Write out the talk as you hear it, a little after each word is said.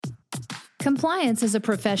Compliance is a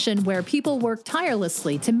profession where people work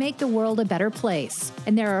tirelessly to make the world a better place.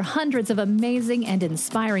 And there are hundreds of amazing and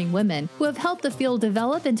inspiring women who have helped the field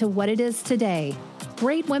develop into what it is today.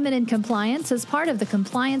 Great Women in Compliance is part of the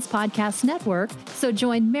Compliance Podcast Network, so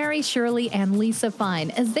join Mary Shirley and Lisa Fine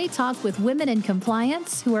as they talk with women in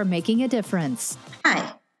compliance who are making a difference.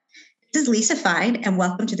 Hi, this is Lisa Fine, and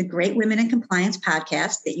welcome to the Great Women in Compliance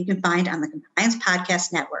podcast that you can find on the Compliance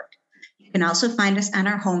Podcast Network. You can also find us on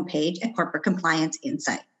our homepage at Corporate Compliance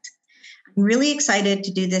Insights. I'm really excited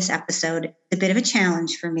to do this episode. It's a bit of a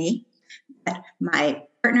challenge for me, but my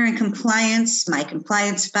partner in compliance, my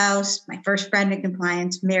compliance spouse, my first friend in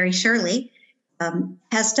compliance, Mary Shirley,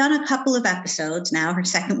 has done a couple of episodes now. Her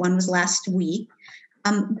second one was last week.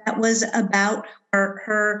 That was about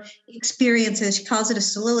her experiences. She calls it a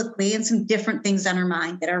soliloquy and some different things on her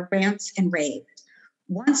mind that are rants and raves.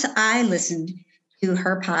 Once I listened to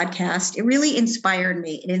her podcast, it really inspired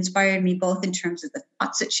me. It inspired me both in terms of the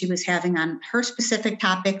thoughts that she was having on her specific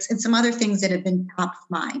topics and some other things that have been top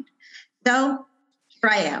of mind. So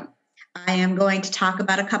here I am. I am going to talk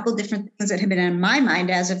about a couple different things that have been on my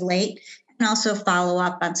mind as of late and also follow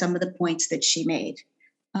up on some of the points that she made.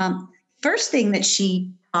 First thing that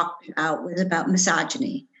she talked about was about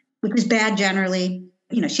misogyny, which is bad generally.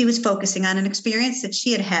 She was focusing on an experience that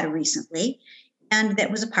she had had recently and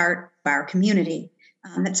that was a part of our community,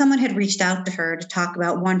 that someone had reached out to her to talk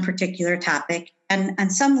about one particular topic and on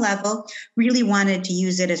some level really wanted to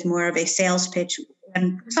use it as more of a sales pitch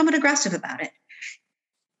and somewhat aggressive about it.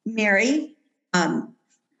 Mary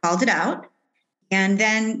called it out and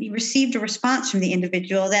then received a response from the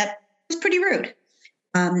individual that was pretty rude.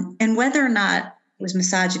 And whether or not it was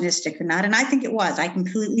misogynistic or not, and I think it was, I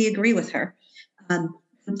completely agree with her.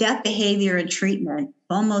 That behavior and treatment,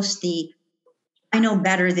 almost the I know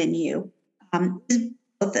better than you, is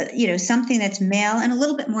both something that's male and a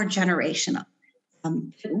little bit more generational.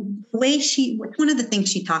 The way one of the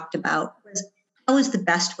things she talked about was how is the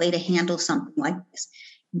best way to handle something like this?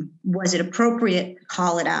 Was it appropriate to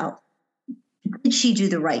call it out? Did she do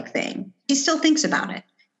the right thing? She still thinks about it.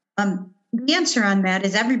 The answer on that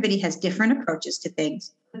is everybody has different approaches to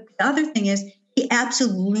things. The other thing is he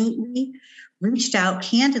absolutely reached out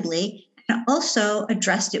candidly and also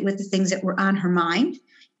addressed it with the things that were on her mind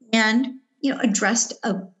and, addressed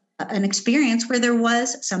an experience where there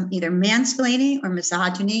was some either mansplaining or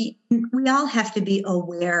misogyny. We all have to be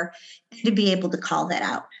aware and to be able to call that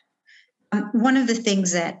out. One of the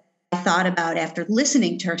things that I thought about after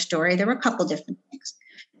listening to her story, there were a couple different things.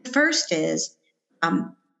 The first is,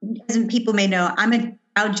 as people may know, I'm a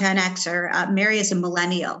proud Gen Xer. Mary is a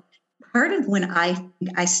millennial. Part of when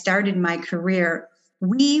I started my career,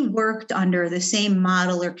 we worked under the same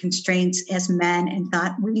model or constraints as men and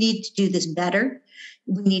thought we need to do this better.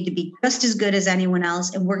 We need to be just as good as anyone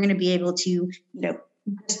else. And we're going to be able to,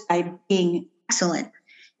 just by being excellent,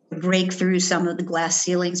 break through some of the glass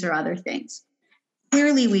ceilings or other things.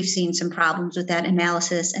 Clearly, we've seen some problems with that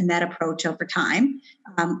analysis and that approach over time.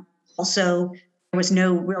 Also, there was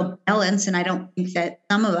no real balance, and I don't think that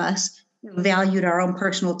some of us valued our own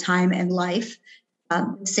personal time and life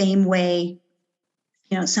the same way,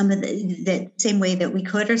 some of the same way that we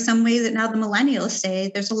could, or some way that now the millennials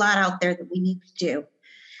say there's a lot out there that we need to do.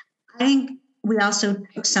 I think we also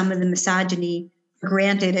took some of the misogyny for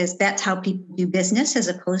granted as that's how people do business, as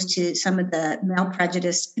opposed to some of the male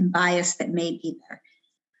prejudice and bias that may be there.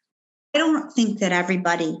 I don't think that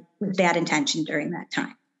everybody with bad intention during that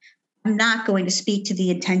time. I'm not going to speak to the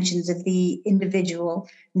intentions of the individual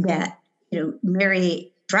that,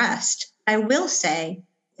 Mary addressed. I will say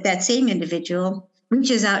that same individual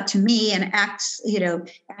reaches out to me and asks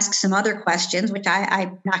some other questions, which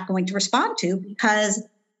I'm not going to respond to because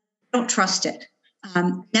I don't trust it.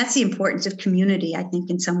 That's the importance of community, I think,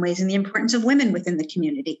 in some ways, and the importance of women within the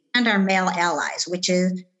community and our male allies, which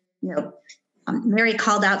is, Mary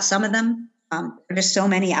called out some of them. There are just so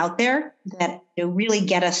many out there that really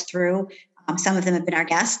get us through. Some of them have been our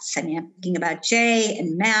guests. I mean, I'm thinking about Jay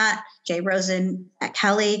and Matt, Jay Rosen, Matt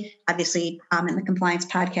Kelly, obviously in the Compliance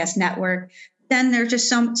Podcast Network. Then there's just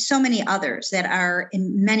so many others that are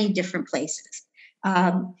in many different places.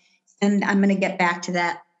 And I'm going to get back to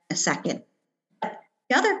that in a second.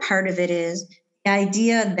 The other part of it is the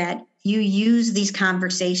idea that you use these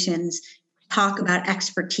conversations to talk about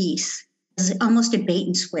expertise as almost a bait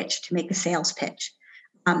and switch to make a sales pitch.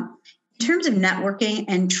 In terms of networking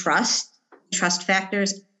and trust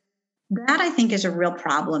factors, that I think is a real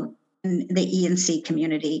problem in the E&C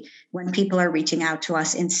community when people are reaching out to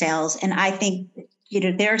us in sales. And I think,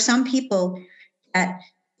 there are some people that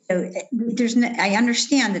I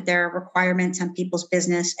understand that there are requirements on people's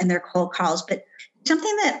business and their cold calls, but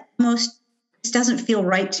something that most this doesn't feel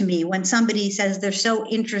right to me. When somebody says they're so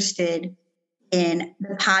interested in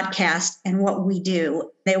the podcast and what we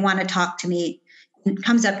do, they want to talk to me. It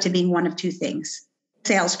comes up to being one of two things: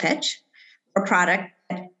 sales pitch or product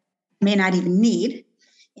that I may not even need.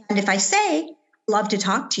 And if I say, love to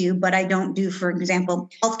talk to you, but I don't do, for example,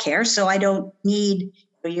 healthcare, so I don't need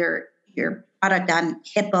your product on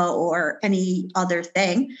HIPAA or any other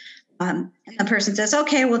thing. And the person says,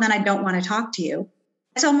 okay, well, then I don't want to talk to you.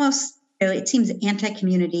 It's almost, it seems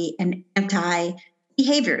anti-community and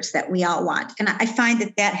anti-behaviors that we all want. And I find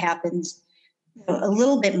that happens a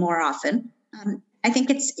little bit more often. I think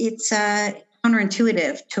it's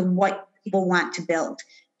counterintuitive to what people want to build,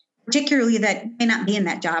 particularly that may not be in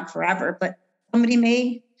that job forever, but somebody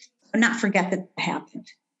may not forget that happened.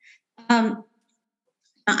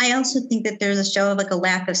 I also think that there's a show of like a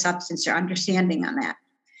lack of substance or understanding on that.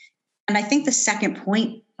 And I think the second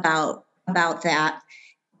point about that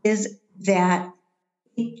is that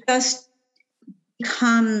it just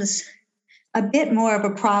becomes a bit more of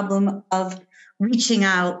a problem of reaching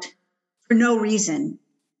out for no reason,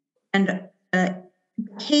 and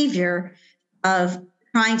behavior of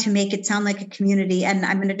trying to make it sound like a community. And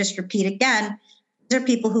I'm going to just repeat again, there are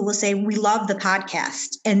people who will say, we love the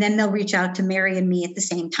podcast. And then they'll reach out to Mary and me at the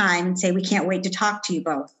same time and say, we can't wait to talk to you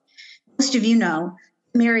both. Most of you know,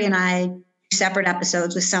 Mary and I do separate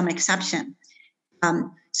episodes with some exception.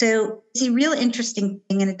 So it's a real interesting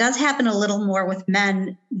thing. And it does happen a little more with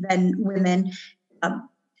men than women.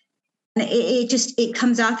 It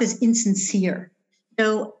comes off as insincere.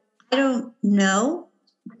 So I don't know,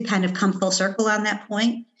 to kind of come full circle on that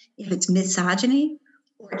point, if it's misogyny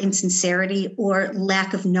or insincerity or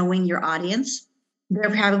lack of knowing your audience. There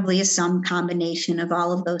probably is some combination of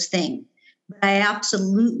all of those things. But I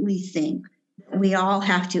absolutely think that we all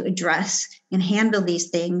have to address and handle these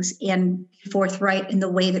things and be forthright in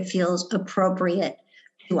the way that feels appropriate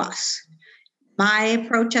to us. My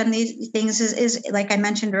approach on these things is like I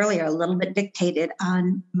mentioned earlier, a little bit dictated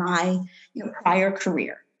on my prior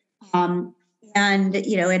career. And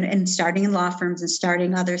starting in law firms and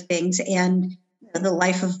starting other things, and the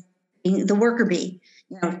life of being the worker bee,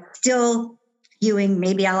 still viewing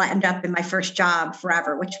maybe I'll end up in my first job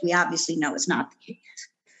forever, which we obviously know is not the case.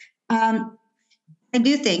 I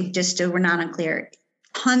do think, just so we're not unclear,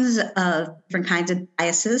 tons of different kinds of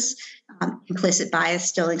biases, implicit bias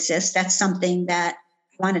still exists. That's something that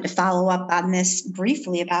I wanted to follow up on this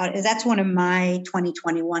briefly about, is that's one of my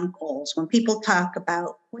 2021 goals. When people talk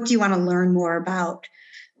about what do you want to learn more about,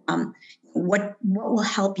 what will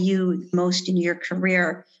help you most in your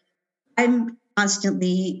career, I'm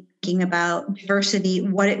constantly thinking about diversity,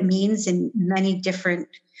 what it means in many different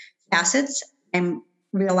facets. I'm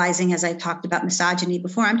realizing, as I talked about misogyny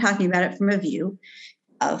before, I'm talking about it from a view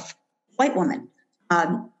of white women,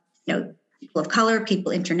 people of color,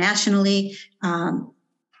 people internationally,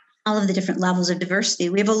 all of the different levels of diversity.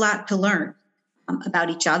 We have a lot to learn about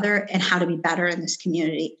each other and how to be better in this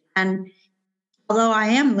community. And although I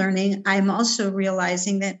am learning, I'm also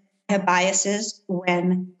realizing that I have biases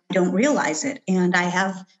when I don't realize it. And I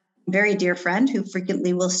have a very dear friend who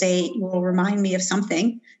frequently will remind me of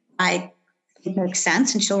something I think makes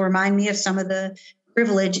sense, and she'll remind me of some of the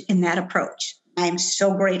privilege in that approach. I'm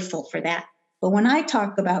so grateful for that. But when I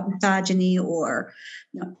talk about misogyny or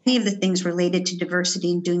any of the things related to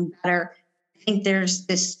diversity and doing better, I think there's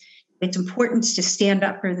it's important to stand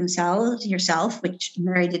up for yourself, which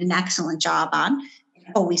Mary did an excellent job on, and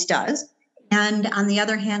always does. And on the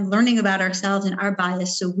other hand, learning about ourselves and our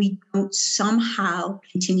bias so we don't somehow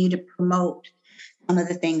continue to promote some of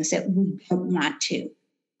the things that we don't want to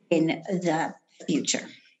in the future.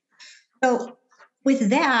 So with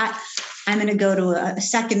that, I'm going to go to a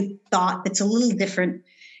second thought that's a little different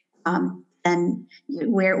than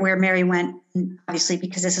where Mary went, obviously,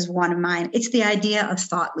 because this is one of mine. It's the idea of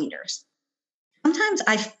thought leaders. Sometimes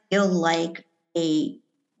I feel like a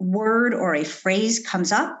word or a phrase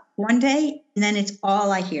comes up one day, and then it's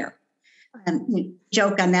all I hear. The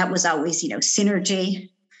joke on that was always, synergy,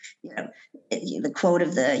 the quote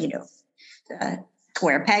of the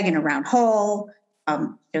square peg in a round hole,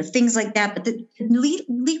 things like that. But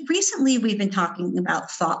recently we've been talking about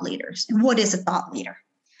thought leaders and what is a thought leader.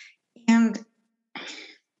 And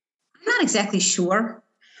I'm not exactly sure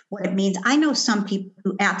what it means. I know some people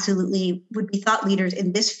who absolutely would be thought leaders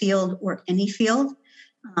in this field or any field.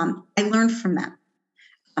 I learned from them.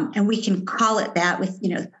 And we can call it that with,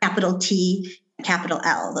 capital T, capital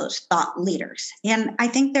L, those thought leaders. And I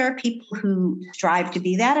think there are people who strive to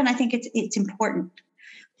be that. And I think it's important.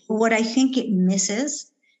 What I think it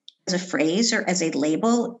misses as a phrase or as a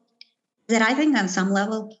label, that I think on some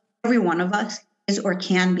level, every one of us is or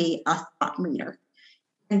can be a thought leader.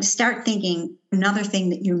 And start thinking another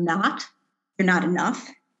thing that you're not enough,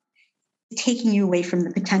 taking you away from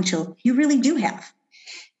the potential you really do have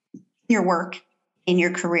in your work, in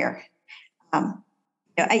your career.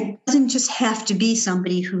 It doesn't just have to be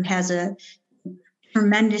somebody who has a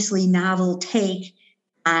tremendously novel take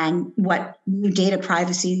on what new data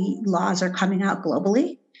privacy laws are coming out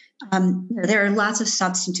globally. There are lots of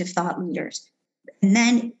substantive thought leaders. And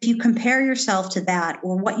then if you compare yourself to that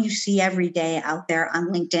or what you see every day out there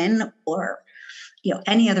on LinkedIn or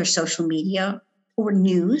any other social media or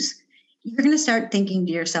news, you're going to start thinking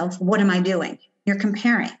to yourself, what am I doing? You're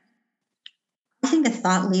comparing. I think a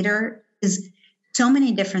thought leader is so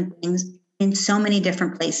many different things in so many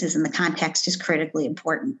different places, and the context is critically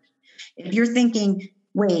important. If you're thinking,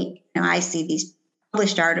 wait, I see these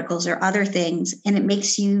published articles or other things, and it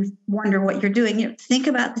makes you wonder what you're doing, think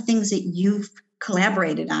about the things that you've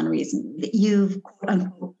collaborated on recently, that you've quote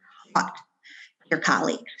unquote taught your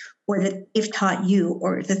colleague, or that they've taught you,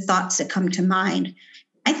 or the thoughts that come to mind.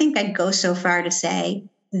 I think I'd go so far to say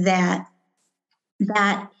that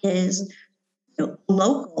is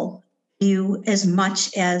local view as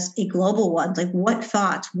much as a global one. Like what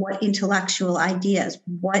thoughts, what intellectual ideas,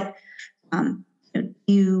 what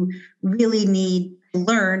you really need to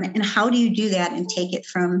learn, and how do you do that and take it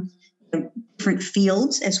from different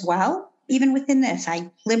fields as well? Even within this, I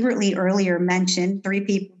deliberately earlier mentioned 3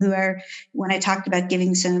 people who are, when I talked about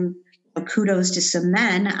giving some kudos to some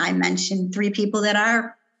men, I mentioned 3 people that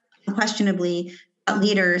are unquestionably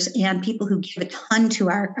leaders and people who give a ton to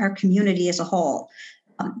our community as a whole.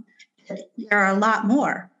 There are a lot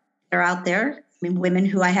more. They're out there. Women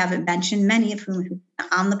who I haven't mentioned, many of whom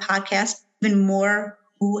are on the podcast, even more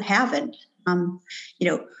who haven't.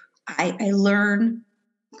 I learn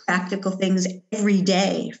practical things every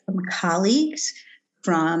day from colleagues,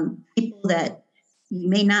 from people that you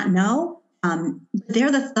may not know.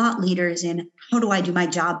 They're the thought leaders in how do I do my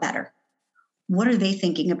job better? What are they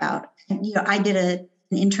thinking about? I did an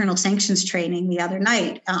internal sanctions training the other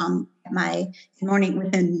night, my morning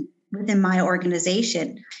within my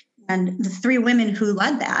organization. And the 3 women who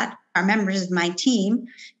led that are members of my team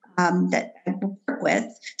that I work with,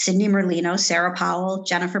 Sydney Merlino, Sarah Powell,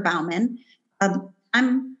 Jennifer Bauman.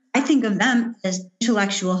 I think of them as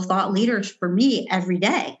intellectual thought leaders for me every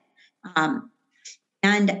day.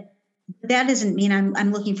 And that doesn't mean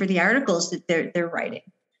I'm looking for the articles that they're writing.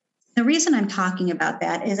 The reason I'm talking about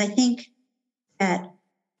that is I think that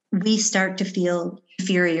we start to feel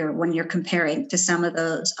inferior when you're comparing to some of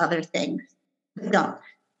those other things. No,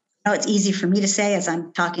 it's easy for me to say as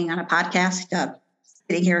I'm talking on a podcast,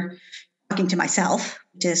 sitting here talking to myself,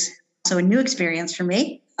 which is also a new experience for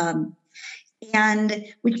me. And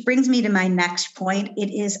which brings me to my next point.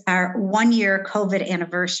 It is our 1-year COVID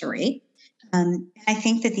anniversary. I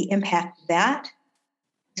think that the impact of that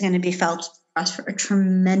is going to be felt for us for a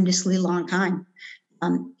tremendously long time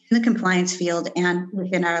in the compliance field and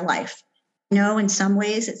within our life. In some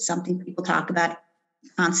ways, it's something people talk about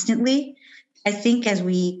constantly. I think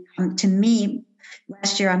to me,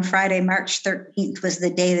 last year on Friday, March 13th was the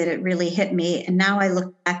day that it really hit me. And now I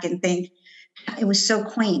look back and think, it was so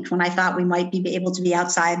quaint when I thought we might be able to be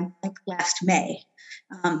outside like last May.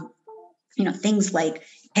 Things like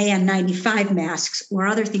KN95 masks or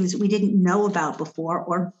other things that we didn't know about before,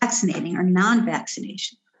 or vaccinating or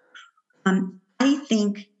non-vaccination. I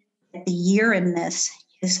think that the year in this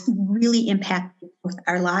has really impacted both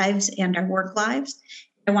our lives and our work lives.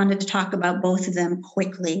 I wanted to talk about both of them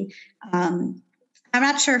quickly. I'm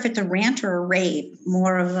not sure if it's a rant or a rave,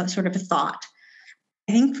 more of a sort of a thought.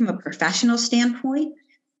 I think from a professional standpoint,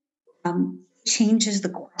 changes the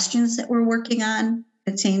questions that we're working on.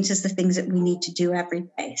 It changes the things that we need to do every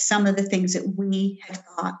day. Some of the things that we have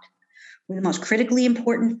thought were the most critically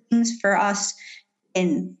important things for us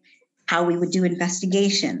in how we would do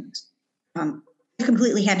investigations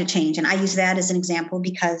completely had to change. And I use that as an example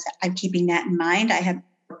because I'm keeping that in mind. I have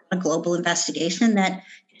a global investigation that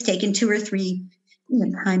has taken 2 or 3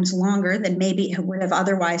 times longer than maybe it would have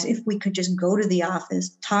otherwise if we could just go to the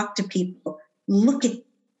office, talk to people, look at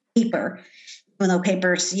paper, even though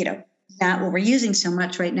paper's, not what we're using so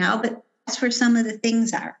much right now, but that's where some of the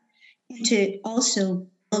things are. And to also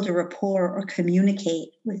build a rapport or communicate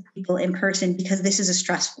with people in person, because this is a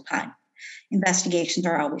stressful time. Investigations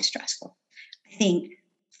are always stressful. I think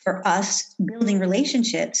for us building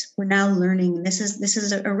relationships, we're now learning, this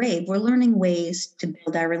is a rave. We're learning ways to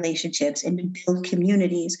build our relationships and to build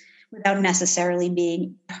communities without necessarily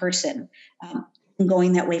being in person and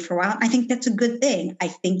going that way for a while. I think that's a good thing. I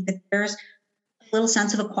think that there's a little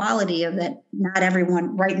sense of equality of that not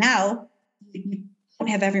everyone right now, you don't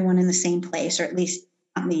have everyone in the same place, or at least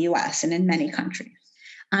in the US and in many countries.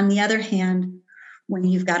 On the other hand, when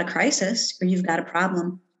you've got a crisis or you've got a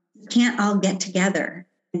problem, you can't all get together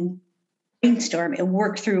and brainstorm and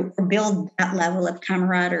work through or build that level of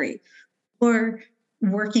camaraderie, or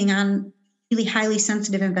working on really highly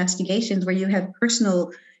sensitive investigations where you have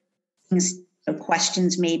personal things,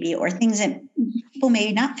 questions maybe, or things that people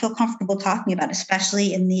may not feel comfortable talking about,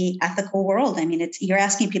 especially in the ethical world. I mean, you're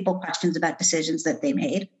asking people questions about decisions that they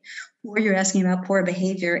made, or you're asking about poor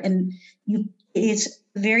behavior, and it's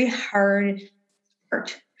very hard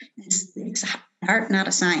art. It's art, not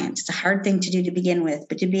a science. It's a hard thing to do to begin with,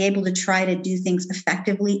 but to be able to try to do things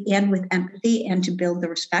effectively and with empathy and to build the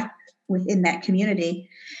respect within that community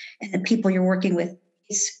and the people you're working with,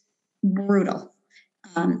 is brutal.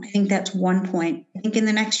 I think that's one point. I think in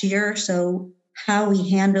the next year or so, how we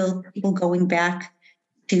handle people going back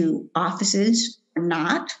to offices or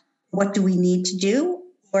not, what do we need to do?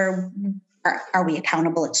 Or are we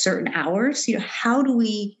accountable at certain hours? How do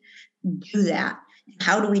we do that?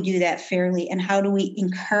 How do we do that fairly? And how do we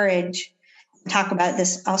encourage, talk about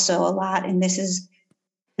this also a lot, and this is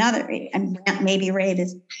another, and maybe Ray,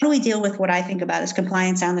 is how do we deal with what I think about as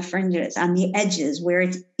compliance on the fringes, on the edges, where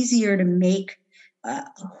it's easier to make a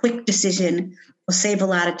quick decision, will save a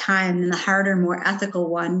lot of time, than the harder, more ethical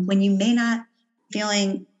one, when you may not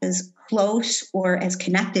feeling as close or as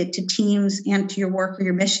connected to teams and to your work or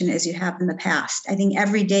your mission as you have in the past. I think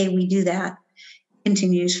every day we do that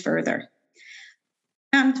continues further.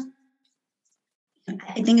 And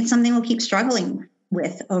I think it's something we'll keep struggling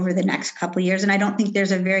with over the next couple of years. And I don't think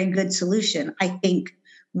there's a very good solution. I think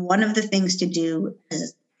one of the things to do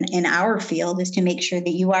in our field is to make sure that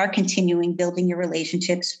you are continuing building your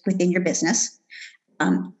relationships within your business,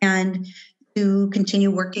 and to continue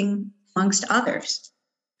working amongst others.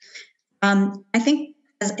 I think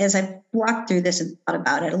as I've walked through this and thought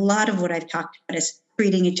about it, a lot of what I've talked about is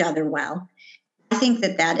treating each other well. I think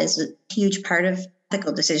that is a huge part of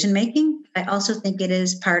ethical decision making. I also think it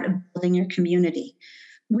is part of building your community,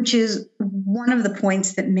 which is one of the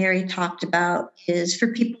points that Mary talked about, is for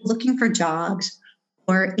people looking for jobs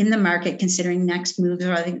or in the market considering next moves,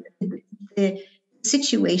 or the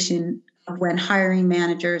situation of when hiring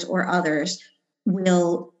managers or others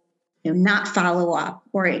will not follow up,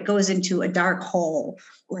 or it goes into a dark hole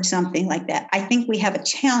or something like that. I think we have a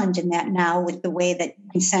challenge in that now with the way that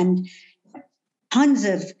we send tons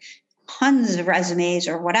of resumes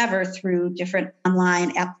or whatever through different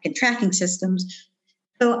online applicant tracking systems.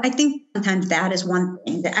 So I think sometimes that is one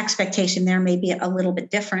thing. The expectation there may be a little bit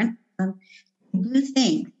different. I do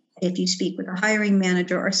think if you speak with a hiring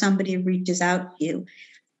manager or somebody reaches out to you,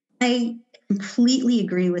 I completely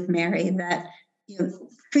agree with Mary that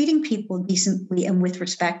treating people decently and with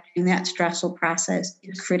respect in that stressful process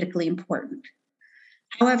is critically important.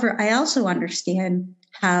 However, I also understand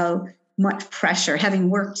how much pressure, having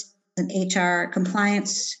worked as an HR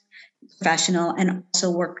compliance professional and also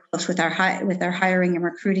worked close with our hiring and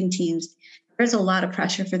recruiting teams, there's a lot of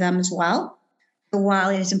pressure for them as well. So while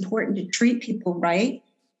it is important to treat people right,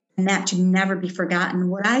 and that should never be forgotten,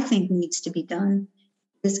 what I think needs to be done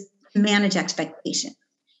is to manage expectation.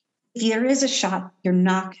 If there is a shop, you're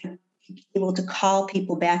not going to be able to call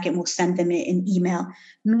people back and we'll send them an email.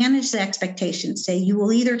 Manage the expectations. Say you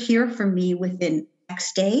will either hear from me within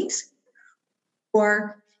X days,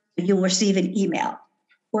 or you'll receive an email.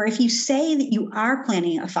 Or if you say that you are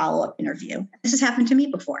planning a follow-up interview, this has happened to me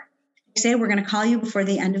before. You say, we're going to call you before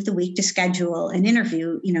the end of the week to schedule an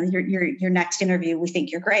interview, your next interview. We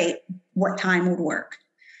think you're great. What time would work?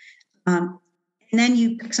 And then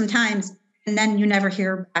you pick some times, and then you never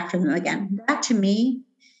hear back from them again. That to me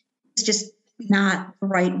is just not the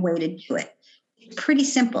right way to do it. It's pretty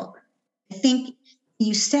simple. I think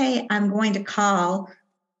you say, I'm going to call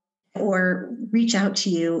or reach out to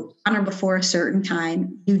you on or before a certain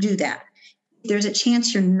time, you do that. If there's a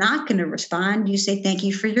chance you're not going to respond, you say, thank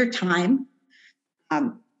you for your time.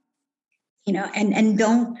 And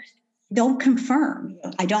don't confirm.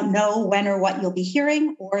 I don't know when or what you'll be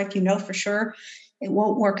hearing, or if you know for sure it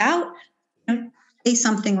won't work out, say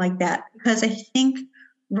something like that. Because I think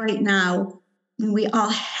right now we all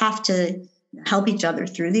have to help each other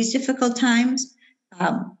through these difficult times.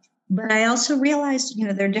 But I also realized,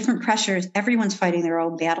 there are different pressures. Everyone's fighting their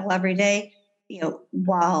own battle every day.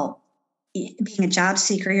 While being a job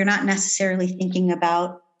seeker, you're not necessarily thinking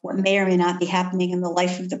about what may or may not be happening in the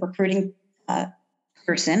life of the recruiting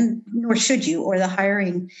person, nor should you, or the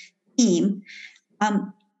hiring team.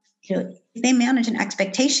 If they manage an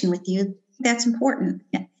expectation with you, that's important.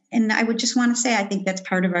 And I would just want to say, I think that's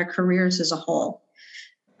part of our careers as a whole.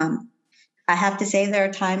 I have to say there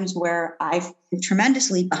are times where I've been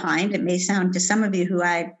tremendously behind. It may sound to some of you who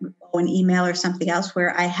I owe an email or something else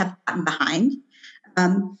where I have gotten behind.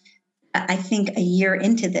 I think a year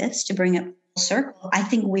into this, to bring it full circle, I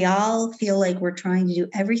think we all feel like we're trying to do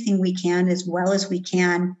everything we can as well as we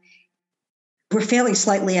can. We're failing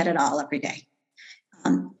slightly at it all every day.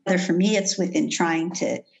 Whether for me, it's within trying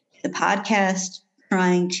to do the podcast,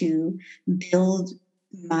 trying to build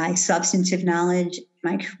my substantive knowledge,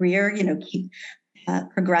 my career, keep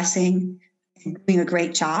progressing and doing a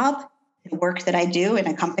great job, the work that I do in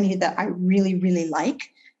a company that I really, really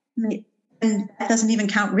like. And that doesn't even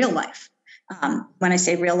count real life. When I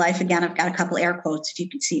say real life, again, I've got a couple air quotes if you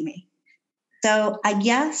could see me. So I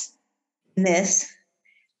guess in this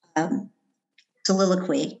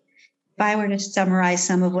soliloquy, if I were to summarize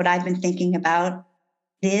some of what I've been thinking about,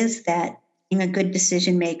 it is that being a good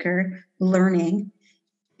decision maker, learning,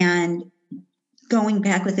 and going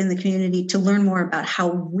back within the community to learn more about how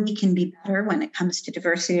we can be better when it comes to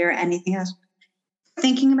diversity or anything else.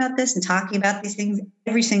 Thinking about this and talking about these things,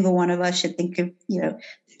 every single one of us should think of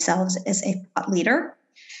themselves as a thought leader.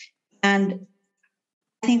 And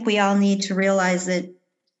I think we all need to realize that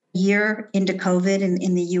a year into COVID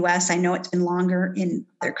in the US, I know it's been longer in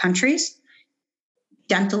other countries.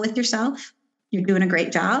 Gentle with yourself. You're doing a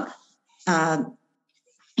great job. And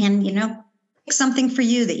pick something for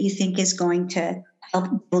you that you think is going to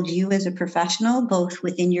help build you as a professional, both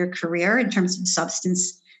within your career in terms of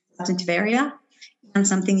substantive area, and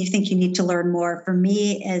something you think you need to learn more. For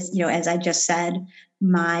me, as I just said,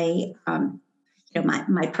 my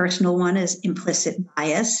personal one is implicit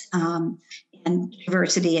bias and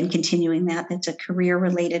diversity, and continuing that. That's a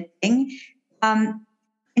career-related thing.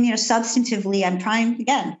 Substantively, I'm trying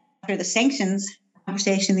again after the sanctions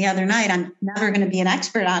conversation the other night. I'm never going to be an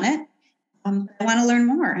expert on it. I want to learn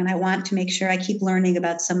more, and I want to make sure I keep learning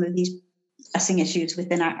about some of these pressing issues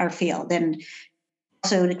within our field, and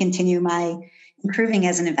also to continue my improving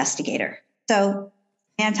as an investigator. So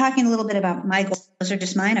I'm talking a little bit about my goals. Those are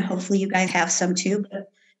just mine. And hopefully you guys have some too.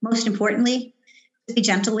 But most importantly, be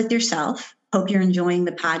gentle with yourself. Hope you're enjoying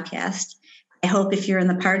the podcast. I hope if you're in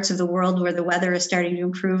the parts of the world where the weather is starting to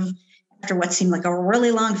improve after what seemed like a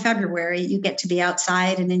really long February, you get to be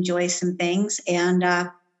outside and enjoy some things. And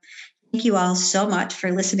thank you all so much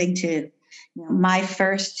for listening to my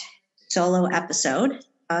first solo episode.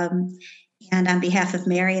 And on behalf of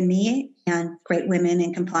Mary and me and Great Women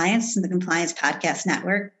in Compliance and the Compliance Podcast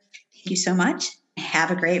Network, thank you so much.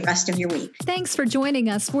 Have a great rest of your week. Thanks for joining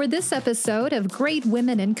us for this episode of Great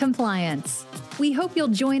Women in Compliance. We hope you'll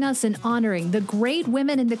join us in honoring the great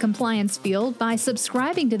women in the compliance field by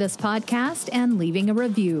subscribing to this podcast and leaving a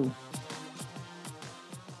review.